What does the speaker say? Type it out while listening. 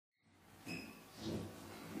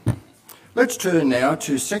Let's turn now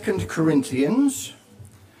to 2 Corinthians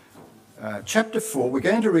chapter 4. We're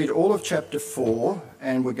going to read all of chapter 4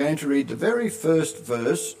 and we're going to read the very first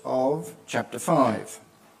verse of chapter 5.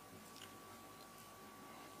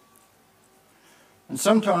 And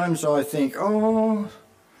sometimes I think, Bible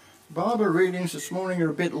readings this morning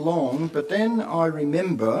are a bit long, but then I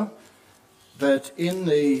remember that in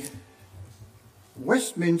the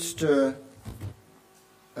Westminster,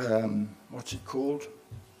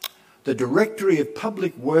 the Directory of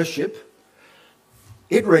Public Worship,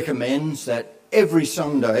 it recommends that every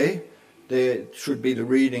Sunday there should be the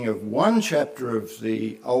reading of one chapter of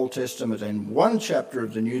the Old Testament and one chapter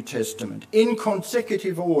of the New Testament in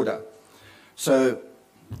consecutive order. So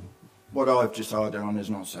what I've decided on is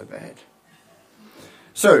not so bad.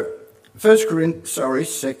 So, 2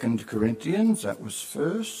 Corinthians, that was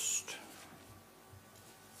first.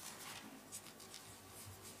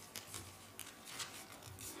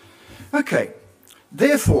 Okay,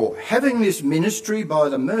 therefore, having this ministry by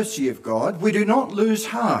the mercy of God, we do not lose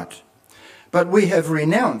heart, but we have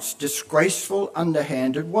renounced disgraceful,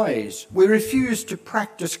 underhanded ways. We refuse to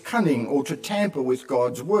practice cunning or to tamper with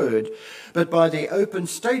God's word, but by the open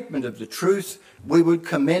statement of the truth, we would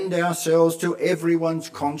commend ourselves to everyone's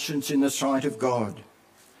conscience in the sight of God.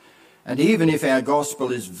 And even if our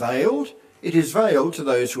gospel is veiled, it is veiled to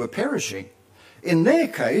those who are perishing. In their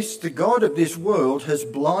case, the God of this world has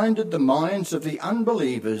blinded the minds of the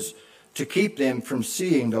unbelievers to keep them from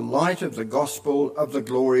seeing the light of the gospel of the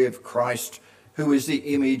glory of Christ, who is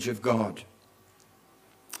the image of God.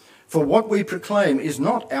 For what we proclaim is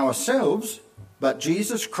not ourselves, but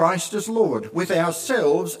Jesus Christ as Lord, with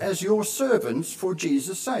ourselves as your servants for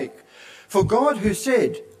Jesus' sake. For God, who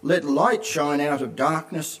said, "Let light shine out of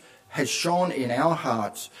darkness," has shone in our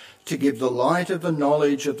hearts to give the light of the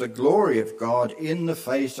knowledge of the glory of God in the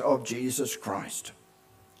face of Jesus Christ.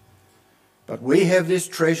 But we have this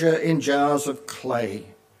treasure in jars of clay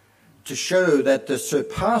to show that the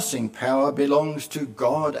surpassing power belongs to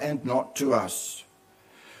God and not to us.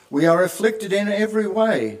 We are afflicted in every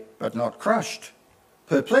way, but not crushed,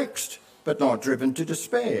 perplexed, but not driven to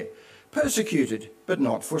despair, persecuted, but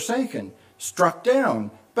not forsaken, struck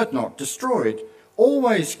down, but not destroyed,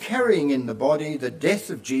 always carrying in the body the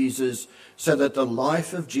death of Jesus, so that the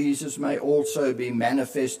life of Jesus may also be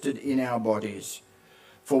manifested in our bodies.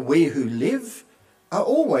 For we who live are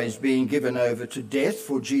always being given over to death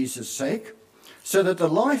for Jesus' sake, so that the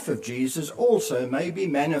life of Jesus also may be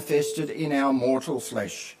manifested in our mortal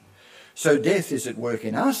flesh. So death is at work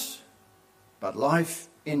in us, but life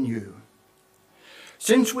in you.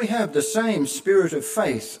 Since we have the same spirit of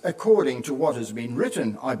faith, according to what has been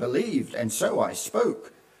written, "I believed, and so I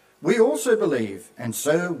spoke," we also believe, and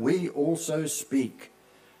so we also speak,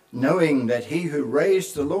 knowing that he who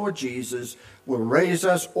raised the Lord Jesus will raise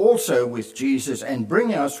us also with Jesus and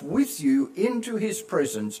bring us with you into his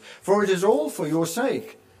presence. For it is all for your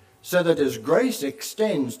sake, so that as grace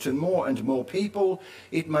extends to more and more people,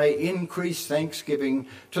 it may increase thanksgiving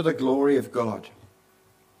to the glory of God.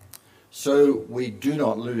 So we do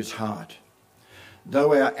not lose heart.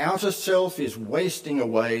 Though our outer self is wasting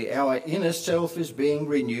away, our inner self is being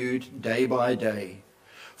renewed day by day.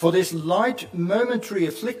 For this light momentary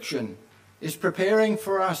affliction is preparing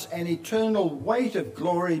for us an eternal weight of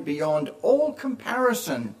glory beyond all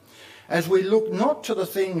comparison, as we look not to the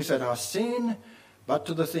things that are seen, but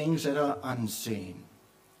to the things that are unseen.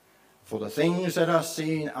 For the things that are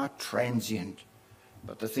seen are transient,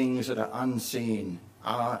 but the things that are unseen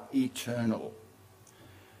are eternal.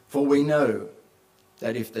 For we know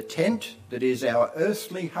that if the tent that is our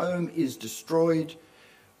earthly home is destroyed,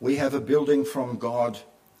 we have a building from God,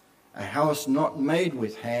 a house not made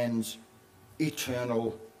with hands,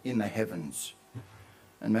 eternal in the heavens.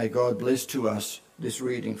 And may God bless to us this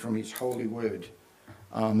reading from his holy word.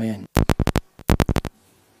 Amen.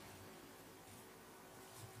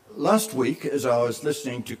 Last week, as I was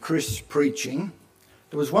listening to Chris preaching,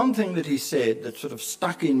 there was one thing that he said that sort of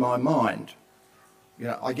stuck in my mind.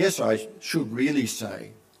 I guess I should really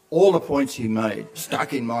say all the points he made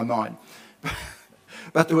stuck in my mind.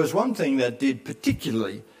 But there was one thing that did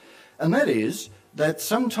particularly, and that is that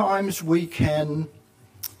sometimes we can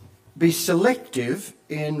be selective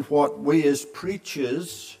in what we as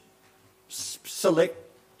preachers select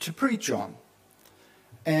to preach on.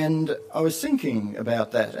 And I was thinking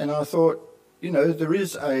about that, and I thought, there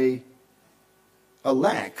is a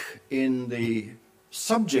lack in the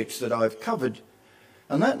subjects that I've covered,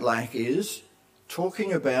 and that lack is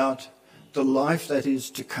talking about the life that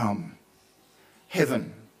is to come,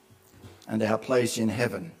 heaven, and our place in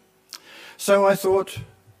heaven. So I thought,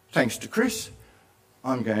 thanks to Chris,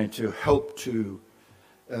 I'm going to help to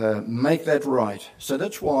make that right. So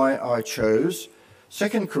that's why I chose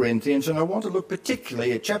 2 Corinthians, and I want to look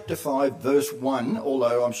particularly at chapter 5, verse 1,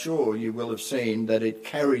 although I'm sure you will have seen that it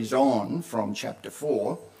carries on from chapter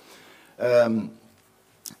 4.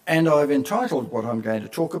 And I've entitled what I'm going to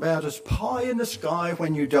talk about as Pie in the Sky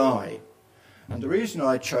When You Die. And the reason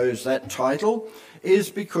I chose that title is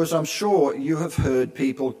because I'm sure you have heard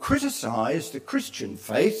people criticise the Christian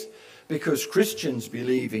faith because Christians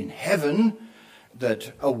believe in heaven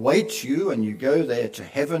that awaits you and you go there to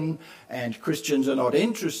heaven, and Christians are not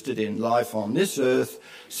interested in life on this earth,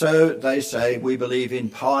 so they say we believe in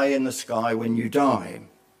pie in the sky when you die.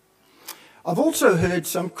 I've also heard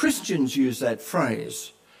some Christians use that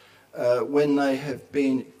phrase when they have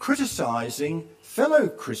been criticising fellow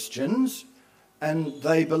Christians and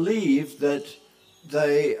they believe that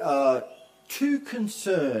they are too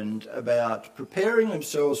concerned about preparing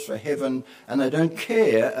themselves for heaven and they don't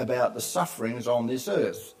care about the sufferings on this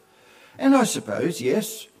earth. And I suppose,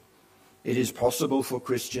 yes, it is possible for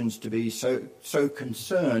Christians to be so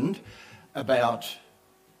concerned about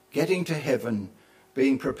getting to heaven,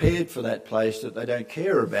 being prepared for that place, that they don't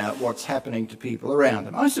care about what's happening to people around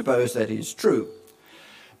them. I suppose that is true.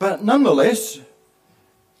 But nonetheless,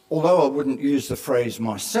 although I wouldn't use the phrase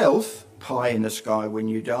myself, pie in the sky when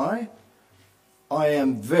you die, I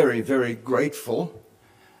am very, very grateful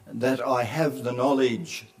that I have the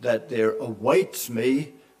knowledge that there awaits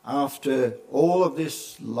me after all of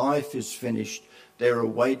this life is finished. There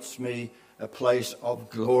awaits me a place of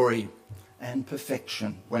glory and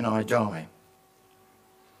perfection when I die.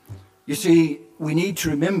 You see, we need to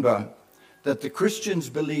remember that the Christian's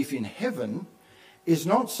belief in heaven is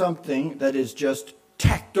not something that is just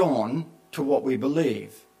tacked on to what we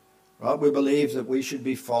believe. Right? We believe that we should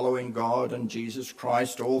be following God and Jesus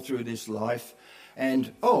Christ all through this life.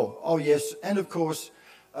 And, oh yes, and of course,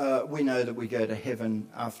 we know that we go to heaven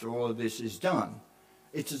after all of this is done.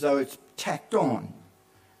 It's as though it's tacked on.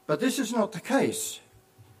 But this is not the case.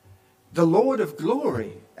 The Lord of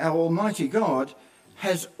glory, our Almighty God,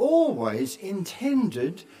 has always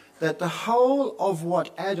intended that the whole of what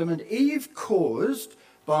Adam and Eve caused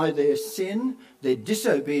by their sin, their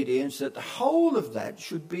disobedience, that the whole of that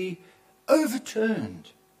should be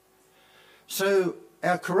overturned. So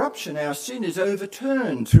our corruption, our sin is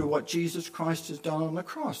overturned through what Jesus Christ has done on the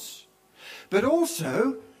cross. But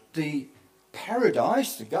also the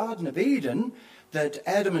paradise, the Garden of Eden, that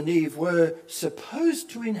Adam and Eve were supposed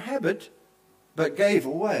to inhabit but gave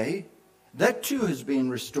away, that too has been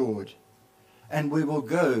restored. And we will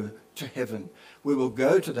go to heaven. We will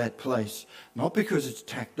go to that place, not because it's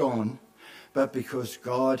tacked on, but because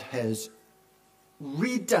God has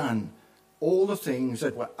redone all the things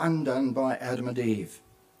that were undone by Adam and Eve.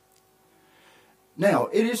 Now,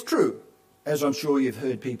 it is true, as I'm sure you've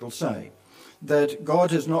heard people say, that God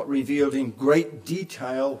has not revealed in great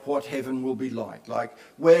detail what heaven will be like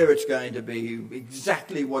where it's going to be,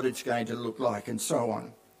 exactly what it's going to look like, and so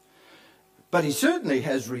on. But he certainly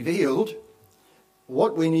has revealed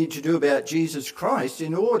what we need to do about Jesus Christ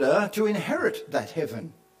in order to inherit that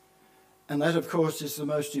heaven. And that, of course, is the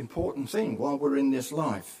most important thing while we're in this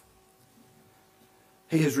life.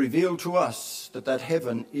 He has revealed to us that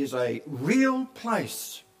heaven is a real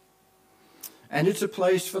place. And it's a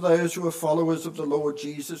place for those who are followers of the Lord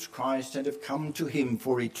Jesus Christ and have come to him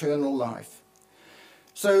for eternal life.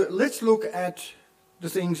 So let's look at the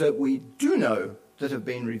things that we do know that have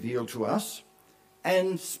been revealed to us,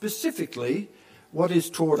 and specifically what is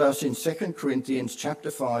taught us in 2 Corinthians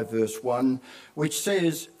chapter 5, verse 1, which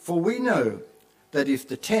says, "For we know that if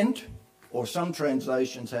the tent," or some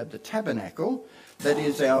translations have the tabernacle, that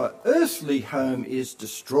is our earthly home, is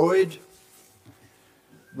destroyed,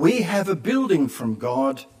 we have a building from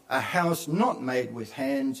God, a house not made with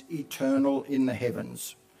hands, eternal in the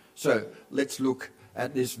heavens. So let's look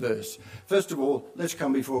at this verse. First of all, let's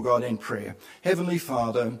come before God in prayer. Heavenly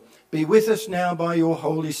Father, be with us now by your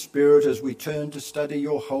Holy Spirit as we turn to study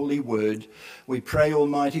your holy word. We pray,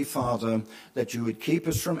 Almighty Father, that you would keep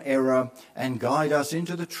us from error and guide us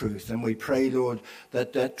into the truth. And we pray, Lord,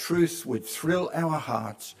 that that truth would thrill our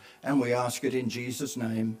hearts. And we ask it in Jesus'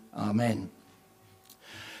 name. Amen.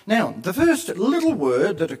 Now, the first little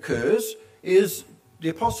word that occurs is the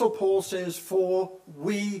Apostle Paul says, "For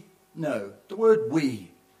we know." The word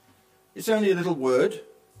 "we." It's only a little word.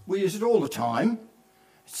 We use it all the time.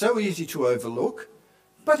 It's so easy to overlook,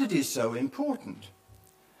 but it is so important.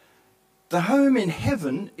 The home in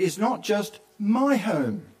heaven is not just my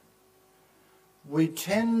home. We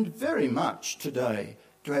tend very much today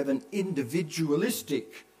to have an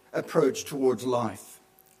individualistic approach towards life.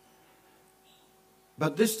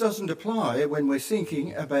 But this doesn't apply when we're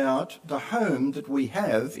thinking about the home that we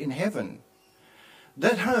have in heaven.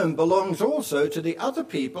 That home belongs also to the other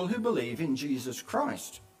people who believe in Jesus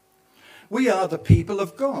Christ. We are the people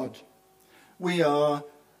of God. We are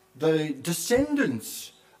the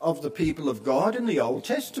descendants of the people of God in the Old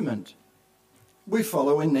Testament. We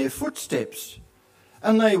follow in their footsteps.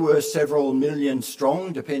 And they were several million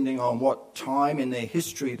strong, depending on what time in their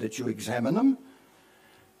history that you examine them.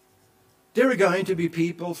 There are going to be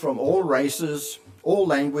people from all races, all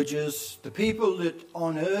languages, the people that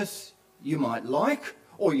on earth you might like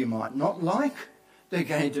or you might not like. There are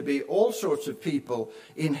going to be all sorts of people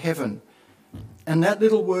in heaven. And that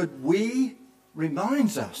little word "we"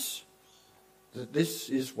 reminds us that this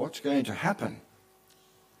is what's going to happen.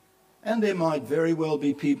 And there might very well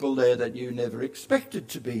be people there that you never expected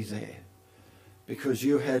to be there because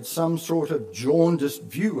you had some sort of jaundiced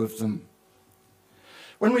view of them.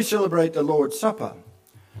 When we celebrate the Lord's Supper,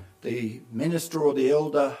 the minister or the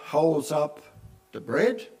elder holds up the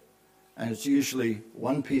bread, and it's usually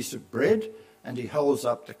one piece of bread, and he holds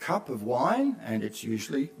up the cup of wine, and it's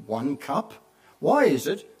usually one cup. Why is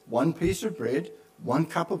it one piece of bread, one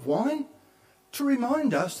cup of wine? To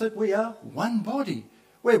remind us that we are one body,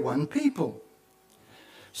 we're one people.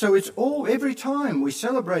 So it's all, every time we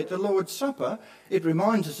celebrate the Lord's Supper, it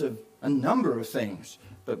reminds us of a number of things.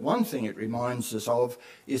 But one thing it reminds us of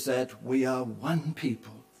is that we are one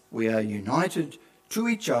people. We are united to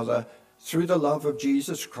each other through the love of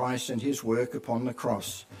Jesus Christ and his work upon the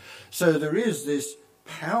cross. So there is this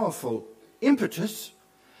powerful impetus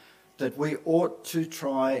that we ought to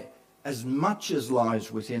try as much as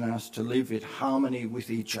lies within us to live in harmony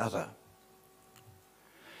with each other.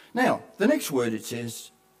 Now, the next word it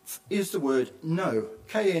says is the word know,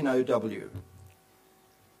 K-N-O-W.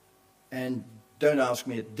 And don't ask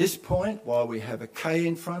me at this point why we have a K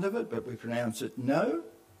in front of it, but we pronounce it no.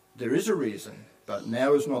 There is a reason, but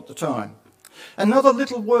now is not the time. Another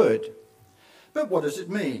little word. But what does it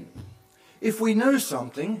mean? If we know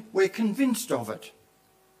something, we're convinced of it.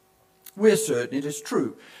 We're certain it is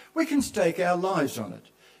true. We can stake our lives on it.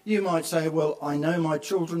 You might say, well, I know my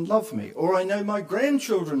children love me, or I know my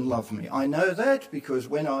grandchildren love me. I know that because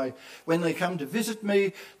when they come to visit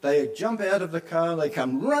me, they jump out of the car, they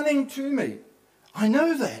come running to me. I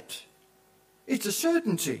know that. It's a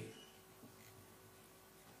certainty.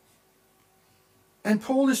 And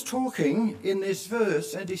Paul is talking in this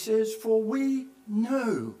verse, and he says, for we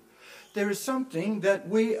know. There is something that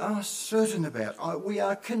we are certain about. We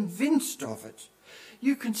are convinced of it.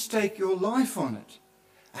 You can stake your life on it.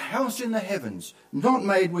 A house in the heavens, not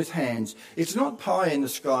made with hands. It's not pie in the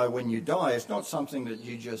sky when you die. It's not something that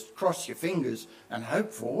you just cross your fingers and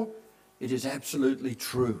hope for. It is absolutely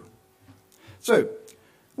true. So,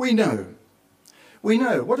 we know. We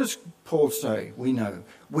know. What does Paul say? We know.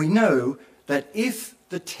 We know that if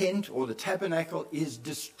the tent or the tabernacle is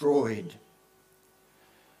destroyed,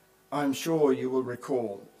 I'm sure you will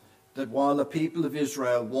recall that while the people of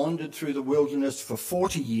Israel wandered through the wilderness for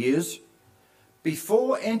 40 years,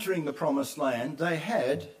 before entering the promised land, they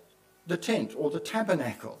had the tent or the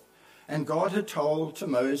tabernacle. And God had told to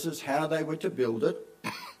Moses how they were to build it.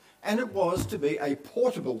 And it was to be a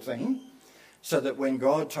portable thing, so that when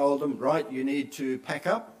God told them, right, you need to pack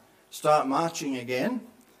up, start marching again,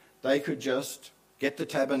 they could just get the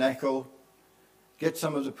tabernacle, get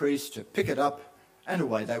some of the priests to pick it up, and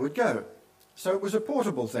away they would go. So it was a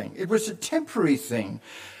portable thing. It was a temporary thing.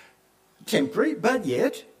 Temporary, but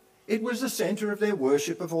yet it was the centre of their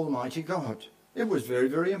worship of Almighty God. It was very,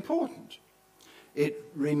 very important. It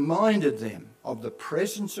reminded them of the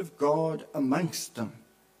presence of God amongst them.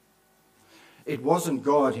 It wasn't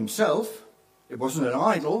God himself, it wasn't an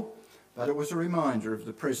idol, but it was a reminder of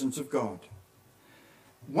the presence of God.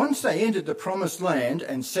 Once they entered the promised land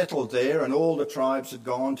and settled there, and all the tribes had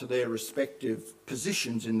gone to their respective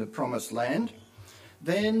positions in the promised land,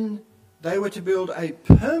 then they were to build a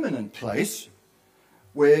permanent place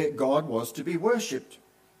where God was to be worshipped.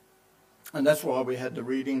 And that's why we had the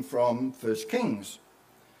reading from 1 Kings.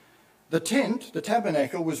 The tent, the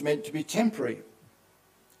tabernacle, was meant to be temporary.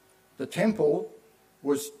 The temple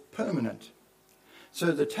was permanent.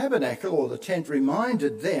 So the tabernacle or the tent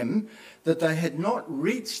reminded them that they had not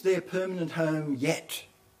reached their permanent home yet.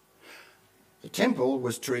 The temple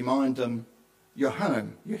was to remind them, you're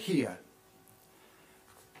home, you're here.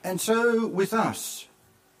 And so with us,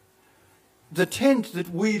 the tent that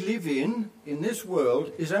we live in this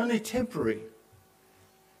world is only temporary.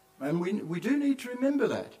 And we do need to remember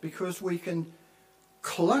that, because we can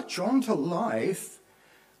clutch onto life,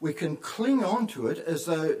 we can cling onto it as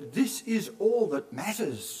though this is all that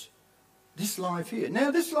matters, this life here. Now,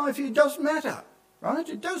 this life here does matter. right?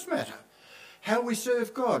 It does matter. How we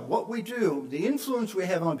serve God, what we do, the influence we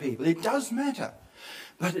have on people, it does matter.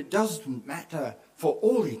 But it doesn't matter for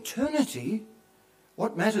all eternity.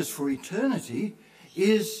 What matters for eternity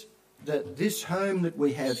is that this home that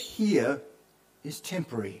we have here is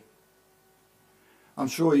temporary. I'm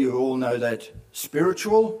sure you all know that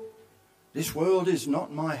spiritual. This world is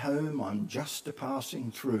not my home, I'm just a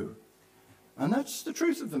passing through. And that's the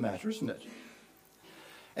truth of the matter, isn't it?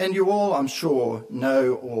 And you all, I'm sure,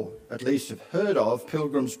 know or at least have heard of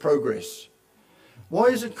Pilgrim's Progress. Why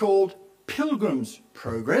is it called Pilgrim's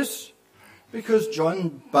Progress? Because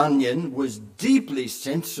John Bunyan was deeply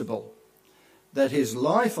sensible that his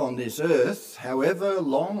life on this earth, however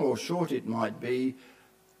long or short it might be,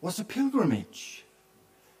 was a pilgrimage.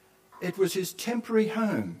 It was his temporary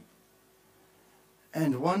home.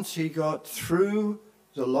 And once he got through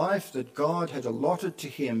the life that God had allotted to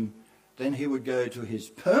him, then he would go to his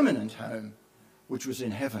permanent home, which was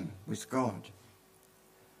in heaven with God.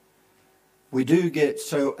 We do get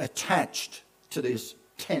so attached to this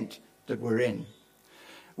tent that we're in.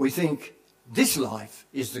 We think this life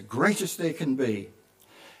is the greatest there can be.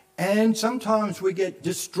 And sometimes we get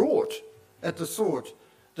distraught at the thought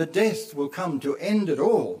that death will come to end it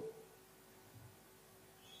all.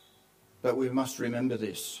 But we must remember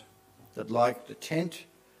this, that like the tent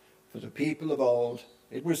for the people of old,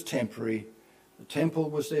 it was temporary. The temple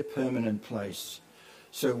was their permanent place.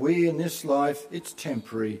 So we in this life, it's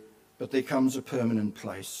temporary, but there comes a permanent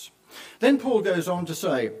place. Then Paul goes on to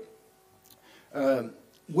say,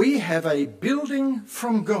 we have a building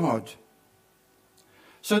from God.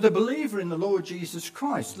 So the believer in the Lord Jesus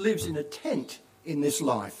Christ lives in a tent in this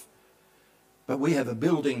life, but we have a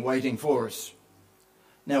building waiting for us.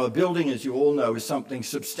 Now, a building, as you all know, is something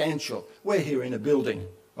substantial. We're here in a building,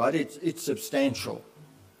 right? It's substantial.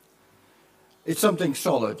 It's something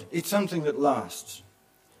solid. It's something that lasts.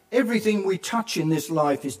 Everything we touch in this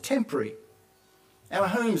life is temporary. Our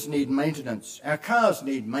homes need maintenance. Our cars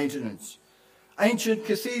need maintenance. Ancient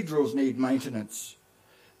cathedrals need maintenance.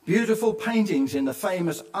 Beautiful paintings in the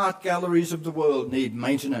famous art galleries of the world need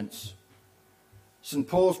maintenance. St.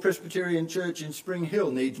 Paul's Presbyterian Church in Spring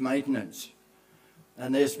Hill needs maintenance.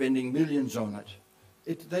 And they're spending millions on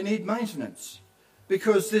it. They need maintenance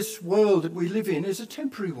because this world that we live in is a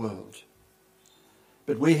temporary world.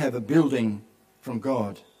 But we have a building from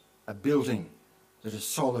God, a building that is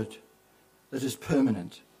solid, that is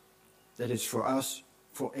permanent, that is for us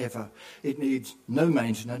forever. It needs no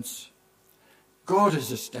maintenance. God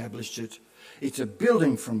has established it. It's a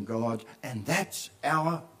building from God, and that's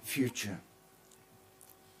our future.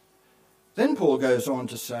 Then Paul goes on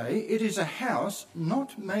to say, it is a house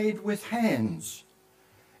not made with hands.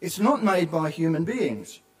 It's not made by human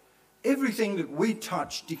beings. Everything that we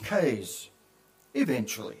touch decays,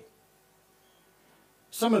 eventually.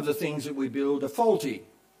 Some of the things that we build are faulty.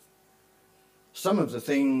 Some of the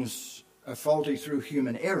things are faulty through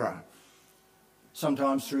human error,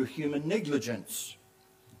 sometimes through human negligence.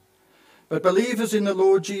 But believers in the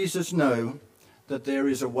Lord Jesus know that there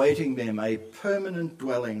is awaiting them a permanent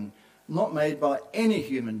dwelling, not made by any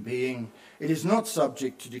human being. It is not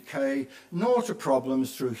subject to decay, nor to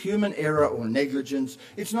problems through human error or negligence.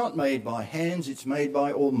 It's not made by hands, it's made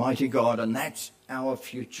by Almighty God, and that's our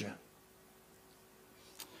future.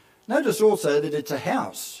 Notice also that it's a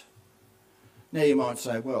house. Now you might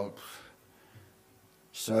say, well,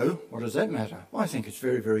 so what does that matter? Well, I think it's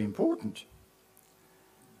very, very important.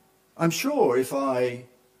 I'm sure if I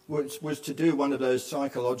was to do one of those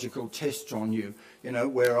psychological tests on you,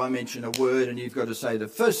 where I mention a word and you've got to say the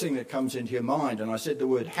first thing that comes into your mind, and I said the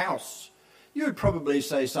word house, you would probably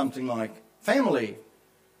say something like family,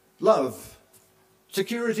 love,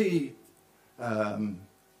 security,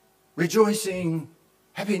 rejoicing,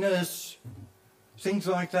 happiness, things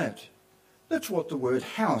like that. That's what the word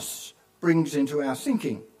house brings into our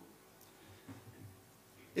thinking.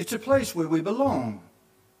 It's a place where we belong.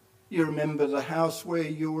 You remember the house where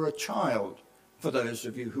you were a child, for those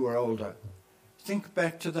of you who are older. Think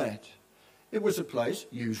back to that. It was a place,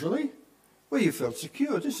 usually, where you felt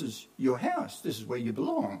secure. This is your house. This is where you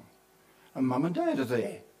belong. And Mum and Dad are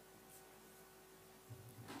there.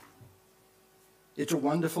 It's a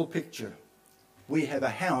wonderful picture. We have a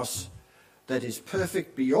house that is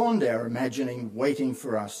perfect beyond our imagining, waiting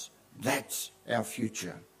for us. That's our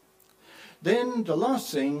future. Then the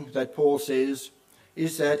last thing that Paul says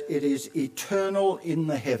is that it is eternal in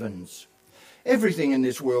the heavens. Everything in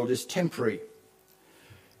this world is temporary.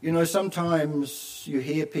 Sometimes you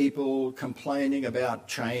hear people complaining about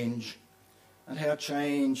change and how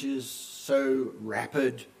change is so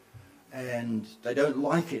rapid and they don't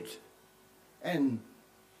like it. And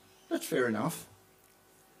that's fair enough.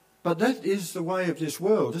 But that is the way of this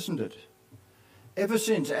world, isn't it? Ever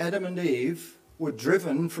since Adam and Eve were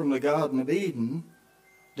driven from the Garden of Eden,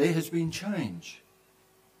 there has been change.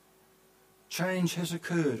 Change has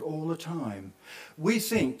occurred all the time. We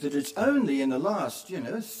think that it's only in the last,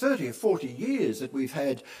 30 or 40 years that we've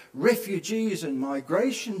had refugees and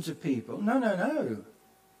migrations of people. No.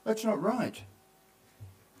 That's not right.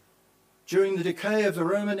 During the decay of the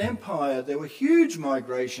Roman Empire, there were huge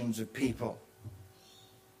migrations of people.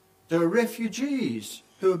 There were refugees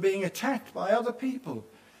who were being attacked by other people.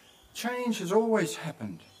 Change has always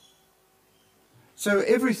happened. So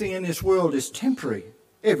everything in this world is temporary.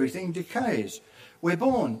 Everything decays. We're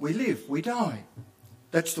born, we live, we die.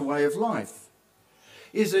 That's the way of life.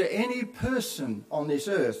 Is there any person on this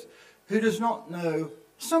earth who does not know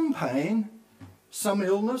some pain, some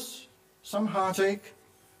illness, some heartache,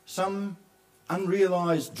 some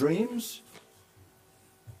unrealised dreams?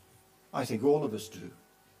 I think all of us do.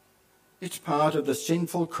 It's part of the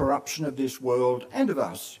sinful corruption of this world and of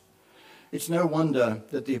us. It's no wonder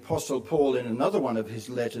that the Apostle Paul, in another one of his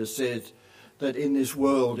letters, said that in this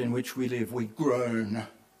world in which we live, we groan.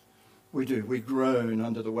 We do. We groan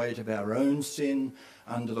under the weight of our own sin,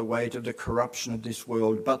 under the weight of the corruption of this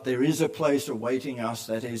world. But there is a place awaiting us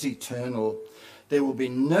that is eternal. There will be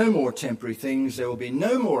no more temporary things. There will be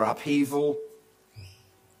no more upheaval.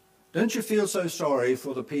 Don't you feel so sorry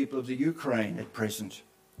for the people of the Ukraine at present?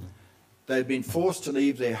 They've been forced to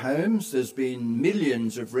leave their homes. There's been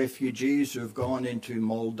millions of refugees who have gone into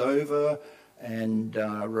Moldova and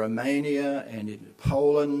Romania and in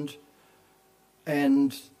Poland.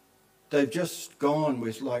 And they've just gone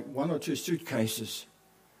with like 1 or 2 suitcases.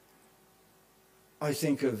 I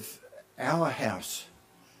think of our house.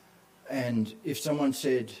 And if someone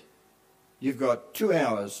said, you've got 2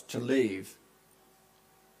 hours to leave,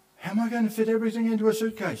 how am I going to fit everything into a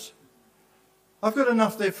suitcase? I've got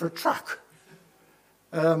enough there for a truck.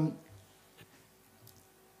 I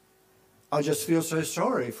just feel so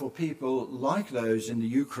sorry for people like those in the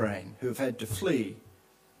Ukraine who have had to flee.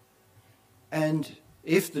 And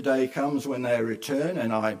if the day comes when they return,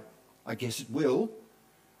 and I guess it will,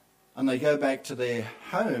 and they go back to their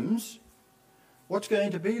homes, what's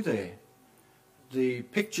going to be there? The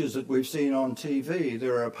pictures that we've seen on TV,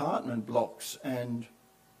 there are apartment blocks and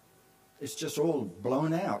it's just all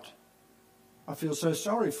blown out. I feel so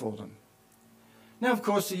sorry for them. Now, of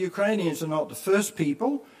course, the Ukrainians are not the first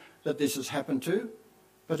people that this has happened to,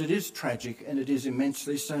 but it is tragic and it is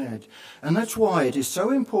immensely sad. And that's why it is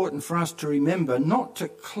so important for us to remember not to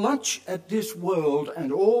clutch at this world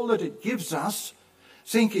and all that it gives us,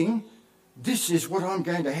 thinking, this is what I'm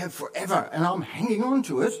going to have forever and I'm hanging on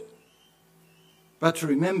to it, but to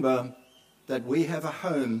remember that we have a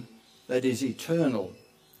home that is eternal.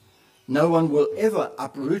 No one will ever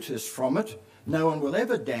uproot us from it. No one will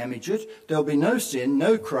ever damage it. There'll be no sin,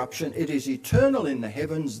 no corruption. It is eternal in the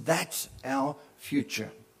heavens. That's our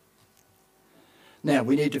future. Now,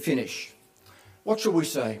 we need to finish. What shall we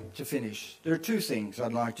say to finish? There are 2 things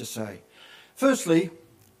I'd like to say. Firstly,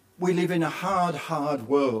 we live in a hard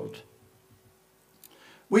world.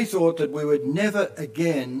 We thought that we would never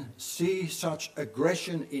again see such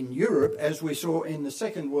aggression in Europe as we saw in the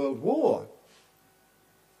Second World War.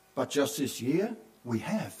 But just this year, we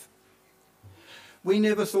have. We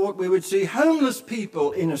never thought we would see homeless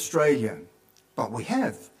people in Australia, but we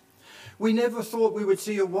have. We never thought we would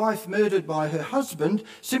see a wife murdered by her husband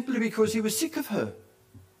simply because he was sick of her,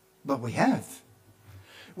 but we have.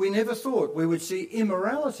 We never thought we would see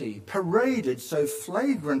immorality paraded so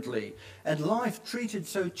flagrantly and life treated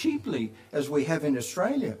so cheaply as we have in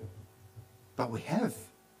Australia, but we have.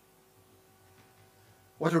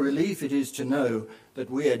 What a relief it is to know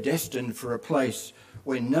that we are destined for a place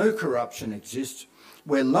where no corruption exists,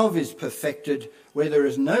 where love is perfected, where there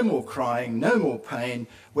is no more crying, no more pain,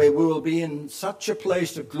 where we will be in such a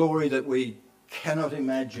place of glory that we cannot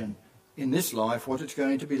imagine in this life what it's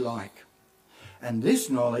going to be like. And this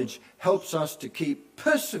knowledge helps us to keep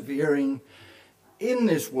persevering in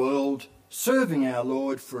this world, serving our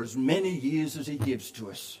Lord for as many years as he gives to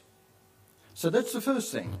us. So that's the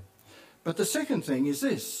first thing. But the second thing is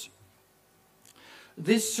this.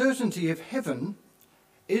 This certainty of heaven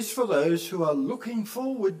is for those who are looking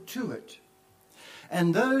forward to it,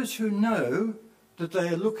 and those who know that they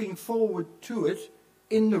are looking forward to it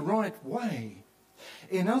in the right way.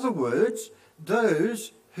 In other words,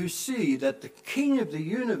 those who see that the King of the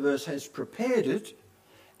universe has prepared it,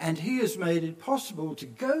 and he has made it possible to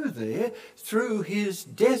go there through his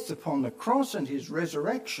death upon the cross and his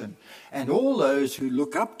resurrection. And all those who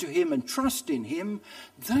look up to him and trust in him,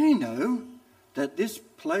 they know that this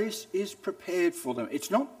place is prepared for them. It's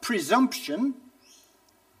not presumption.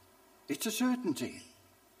 It's a certainty.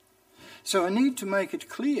 So I need to make it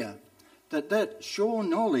clear that sure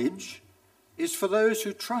knowledge is for those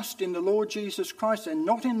who trust in the Lord Jesus Christ and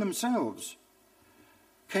not in themselves.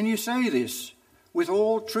 Can you say this with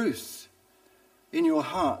all truth in your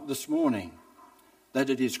heart this morning, that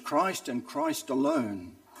it is Christ and Christ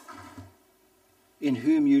alone in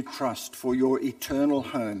whom you trust for your eternal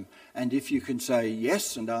home? And if you can say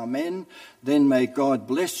yes and amen, then may God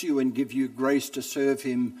bless you and give you grace to serve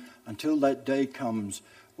him until that day comes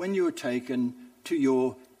when you are taken to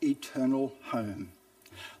your eternal home.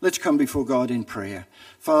 Let's come before God in prayer.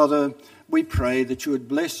 Father, we pray that you would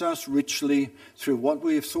bless us richly through what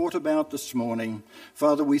we have thought about this morning.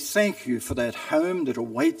 Father, we thank you for that home that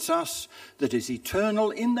awaits us, that is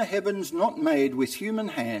eternal in the heavens, not made with human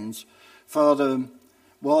hands. Father,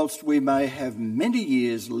 whilst we may have many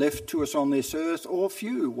years left to us on this earth, or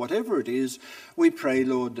few, whatever it is, we pray,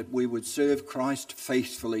 Lord, that we would serve Christ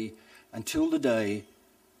faithfully until the day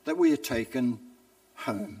that we are taken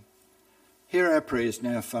home. Hear our prayers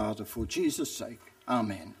now, Father, for Jesus' sake.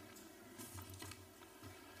 Amen.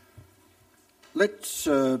 Let's